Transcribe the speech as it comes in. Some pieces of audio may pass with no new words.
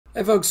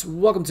Hey folks,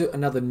 welcome to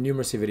another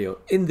numeracy video.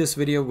 In this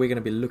video, we're going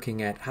to be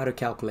looking at how to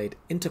calculate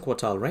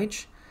interquartile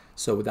range.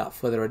 So without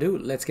further ado,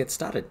 let's get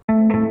started.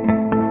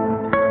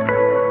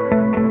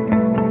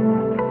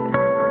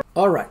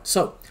 Alright,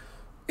 so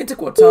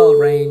interquartile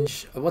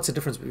range, what's the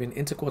difference between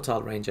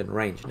interquartile range and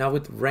range? Now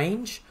with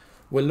range,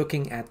 we're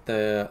looking at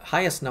the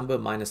highest number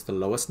minus the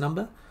lowest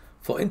number.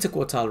 For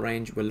interquartile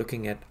range, we're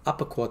looking at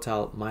upper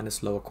quartile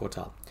minus lower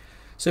quartile.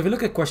 So if you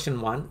look at question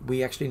 1,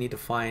 we actually need to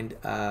find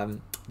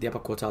the upper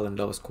quartile and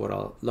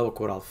lower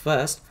quartile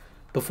first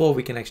before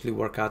we can actually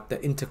work out the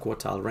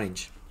interquartile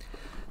range.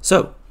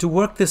 So to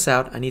work this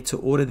out, I need to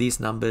order these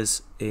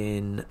numbers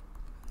in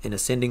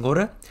ascending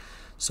order.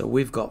 So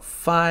we've got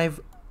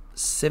 5,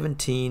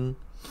 17,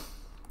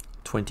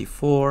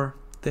 24,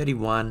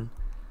 31,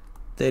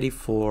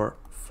 34,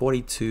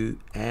 42,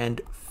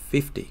 and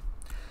 50.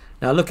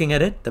 Now looking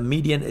at it, the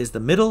median is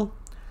the middle.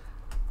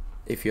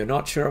 If you're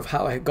not sure of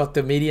how I got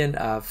the median,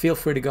 feel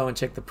free to go and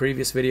check the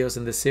previous videos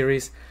in this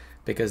series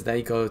because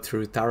they go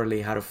through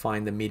thoroughly how to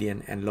find the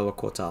median and lower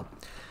quartile.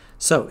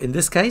 So in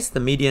this case, the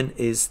median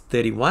is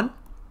 31,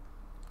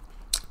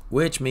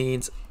 which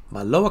means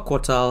my lower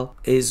quartile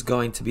is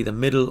going to be the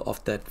middle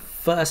of that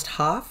first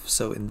half.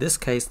 So in this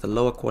case, the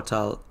lower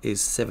quartile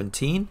is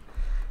 17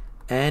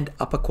 and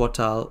upper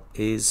quartile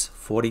is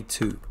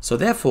 42. So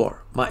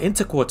therefore, my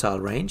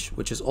interquartile range,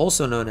 which is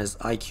also known as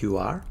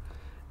IQR,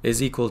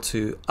 is equal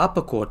to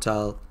upper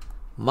quartile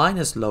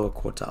minus lower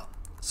quartile.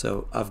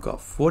 So I've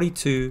got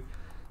 42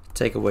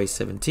 take away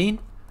 17,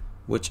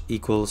 which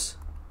equals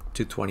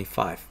to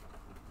 25.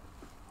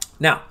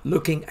 Now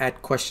looking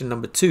at question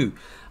number 2,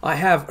 I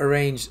have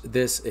arranged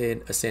this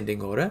in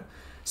ascending order.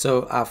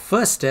 So our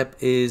first step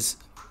is,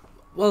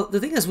 well, the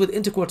thing is with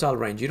interquartile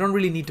range, you don't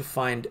really need to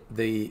find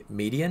the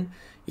median.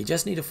 You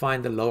just need to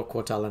find the lower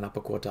quartile and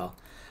upper quartile,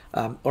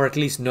 or at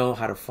least know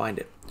how to find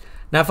it.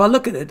 Now, if I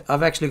look at it,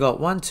 I've actually got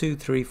 1, 2,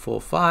 3,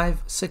 4,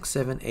 5, 6,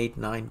 7, 8,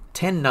 9,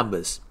 10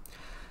 numbers.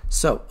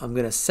 So I'm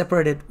going to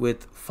separate it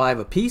with 5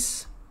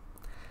 apiece.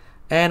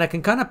 And I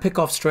can kind of pick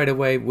off straight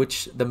away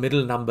which the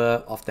middle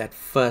number of that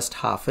first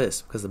half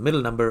is, because the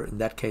middle number in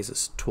that case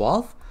is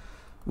 12,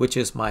 which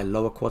is my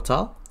lower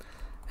quartile,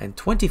 and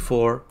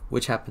 24,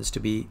 which happens to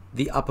be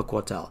the upper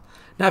quartile.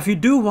 Now, if you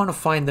do want to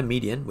find the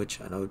median,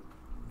 which I know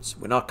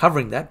we're not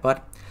covering that,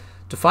 but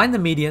to find the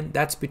median,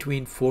 that's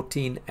between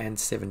 14 and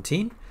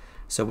 17.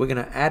 So we're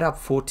going to add up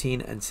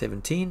 14 and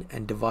 17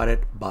 and divide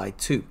it by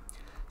 2.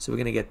 So we're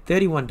going to get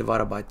 31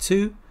 divided by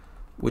 2,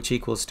 which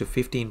equals to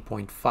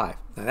 15.5. Now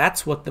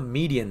that's what the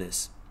median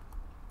is.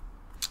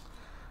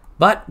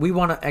 But we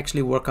want to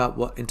actually work out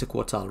what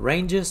interquartile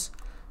range is.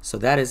 So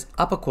that is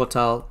upper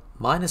quartile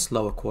minus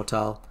lower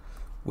quartile.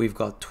 We've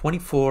got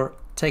 24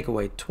 take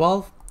away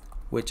 12,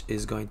 which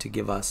is going to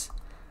give us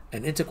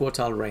an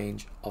interquartile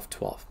range of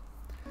 12.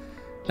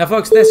 Now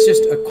folks, that's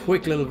just a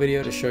quick little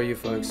video to show you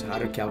folks how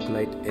to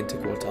calculate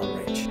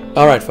interquartile range.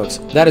 Alright folks,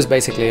 that is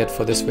basically it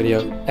for this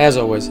video. As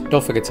always,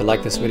 don't forget to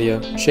like this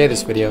video, share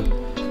this video,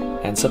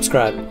 and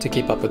subscribe to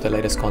keep up with the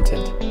latest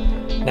content.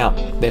 Now,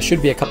 there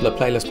should be a couple of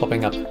playlists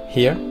popping up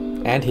here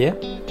and here.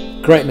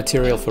 Great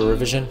material for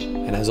revision,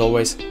 and as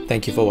always,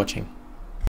 thank you for watching.